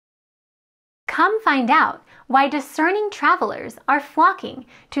Come find out why discerning travelers are flocking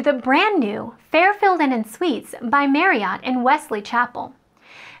to the brand new Fairfield Inn Suites by Marriott in Wesley Chapel.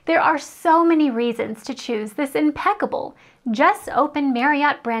 There are so many reasons to choose this impeccable, just open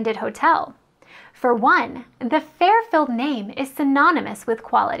Marriott branded hotel. For one, the Fairfield name is synonymous with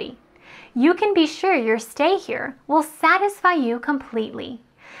quality. You can be sure your stay here will satisfy you completely,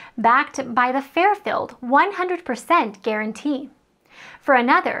 backed by the Fairfield 100% guarantee. For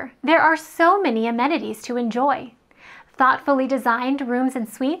another, there are so many amenities to enjoy. Thoughtfully designed rooms and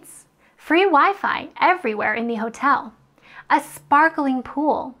suites, free Wi-Fi everywhere in the hotel, a sparkling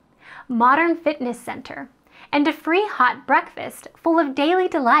pool, modern fitness center, and a free hot breakfast full of daily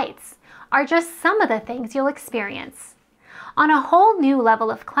delights are just some of the things you'll experience. On a whole new level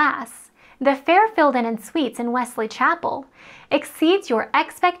of class, the Fairfield Inn Suites in Wesley Chapel exceeds your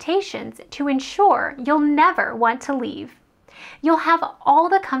expectations to ensure you'll never want to leave. You'll have all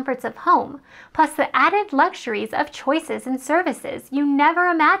the comforts of home, plus the added luxuries of choices and services you never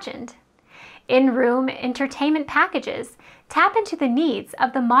imagined. In-room entertainment packages tap into the needs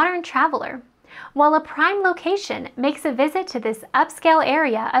of the modern traveler, while a prime location makes a visit to this upscale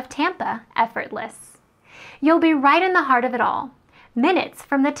area of Tampa effortless. You'll be right in the heart of it all, minutes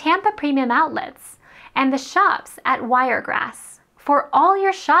from the Tampa Premium Outlets and the shops at Wiregrass for all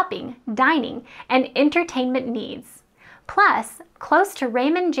your shopping, dining, and entertainment needs. Plus, close to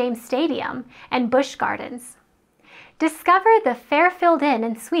Raymond Stadium and Busch Gardens. Discover the Fairfield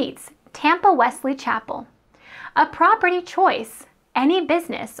Inn Suites, Tampa Wesley Chapel, a property choice any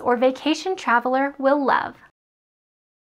business or vacation traveler will love.